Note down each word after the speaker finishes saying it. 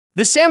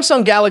The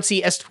Samsung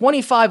Galaxy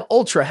S25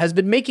 Ultra has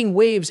been making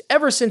waves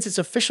ever since its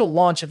official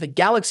launch at the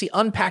Galaxy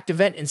Unpacked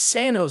event in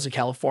San Jose,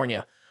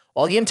 California.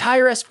 While the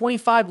entire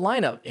S25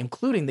 lineup,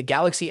 including the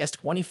Galaxy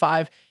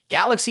S25,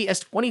 Galaxy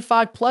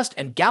S25 Plus,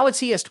 and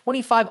Galaxy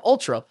S25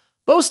 Ultra,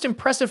 boast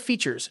impressive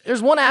features,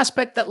 there's one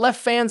aspect that left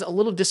fans a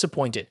little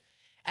disappointed.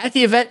 At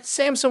the event,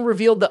 Samsung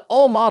revealed that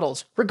all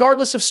models,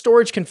 regardless of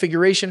storage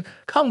configuration,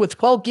 come with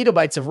 12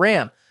 gigabytes of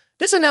RAM.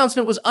 This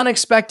announcement was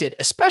unexpected,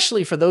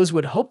 especially for those who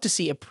had hoped to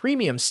see a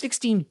premium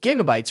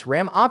 16GB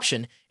RAM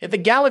option in the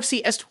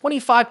Galaxy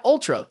S25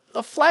 Ultra,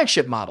 the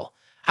flagship model.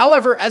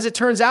 However, as it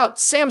turns out,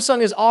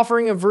 Samsung is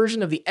offering a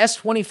version of the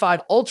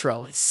S25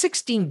 Ultra with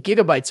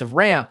 16GB of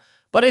RAM,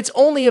 but it's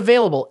only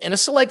available in a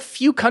select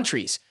few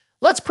countries.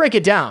 Let's break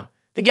it down.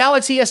 The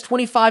Galaxy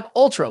S25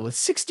 Ultra with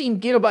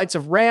 16GB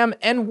of RAM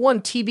and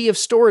 1TB of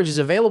storage is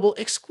available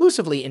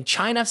exclusively in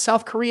China,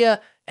 South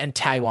Korea, and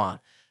Taiwan.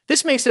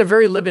 This makes it a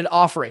very limited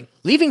offering,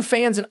 leaving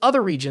fans in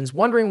other regions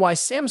wondering why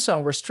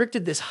Samsung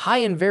restricted this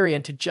high-end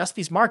variant to just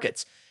these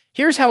markets.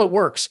 Here's how it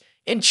works.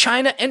 In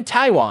China and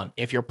Taiwan,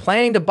 if you're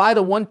planning to buy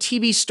the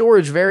 1TB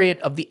storage variant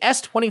of the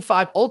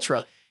S25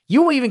 Ultra,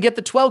 you will even get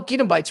the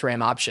 12GB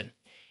RAM option.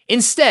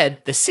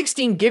 Instead, the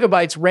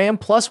 16GB RAM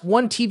plus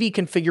 1TB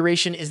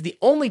configuration is the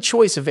only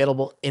choice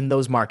available in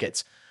those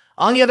markets.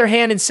 On the other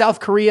hand, in South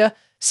Korea,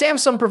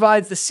 Samsung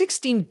provides the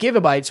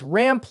 16GB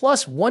RAM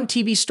plus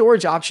 1TB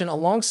storage option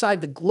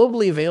alongside the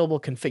globally available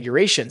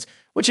configurations,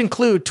 which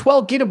include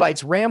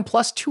 12GB RAM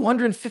plus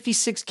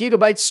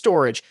 256GB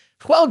storage,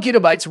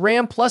 12GB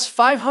RAM plus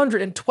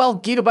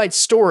 512GB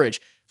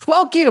storage,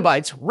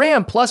 12GB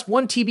RAM plus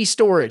 1TB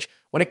storage.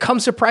 When it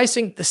comes to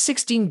pricing, the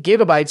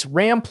 16GB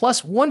RAM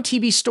plus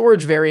 1TB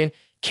storage variant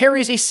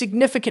carries a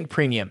significant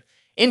premium.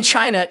 In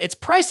China, it's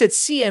priced at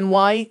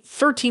CNY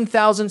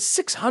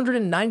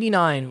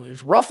 13,699,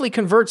 which roughly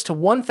converts to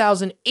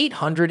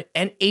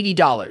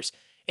 $1,880.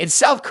 In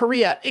South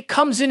Korea, it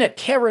comes in at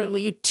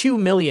currently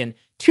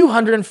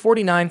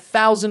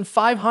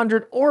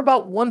 $2,249,500 or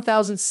about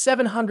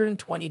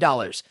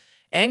 $1,720.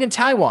 And in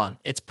Taiwan,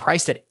 it's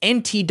priced at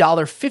NT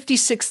dollar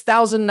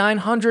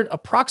 56,900,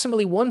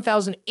 approximately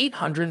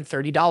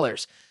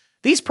 $1,830.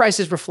 These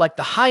prices reflect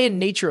the high-end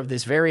nature of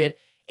this variant,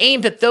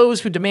 aimed at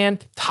those who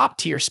demand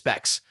top-tier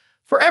specs.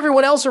 For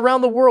everyone else around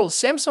the world,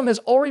 Samsung has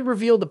already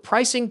revealed the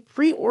pricing,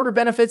 pre-order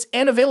benefits,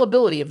 and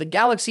availability of the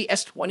Galaxy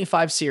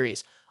S25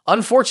 series.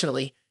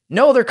 Unfortunately,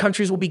 no other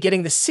countries will be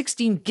getting the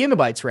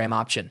 16GB RAM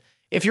option.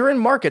 If you're in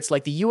markets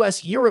like the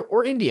US, Europe,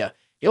 or India,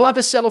 you'll have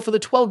to settle for the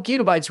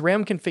 12GB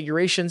RAM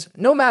configurations,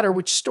 no matter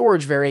which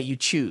storage variant you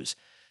choose.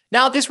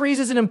 Now, this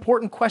raises an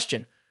important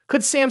question.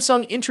 Could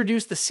Samsung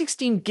introduce the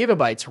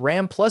 16GB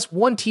RAM plus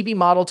 1TB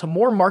model to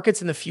more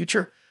markets in the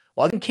future,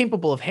 while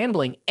incapable of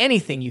handling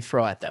anything you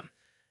throw at them?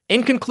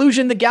 In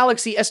conclusion, the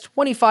Galaxy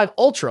S25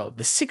 Ultra,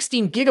 the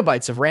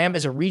 16GB of RAM,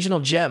 is a regional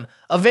gem,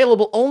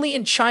 available only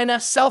in China,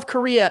 South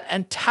Korea,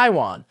 and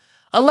Taiwan.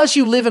 Unless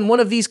you live in one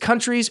of these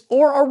countries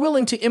or are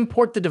willing to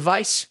import the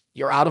device,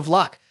 you're out of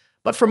luck.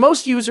 But for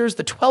most users,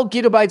 the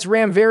 12GB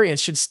RAM variant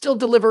should still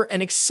deliver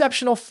an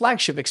exceptional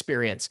flagship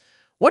experience.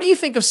 What do you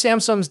think of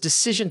Samsung's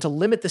decision to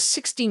limit the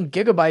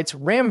 16GB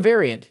RAM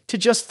variant to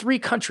just 3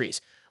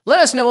 countries? Let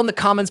us know in the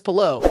comments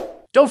below.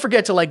 Don't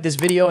forget to like this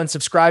video and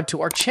subscribe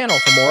to our channel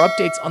for more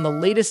updates on the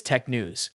latest tech news.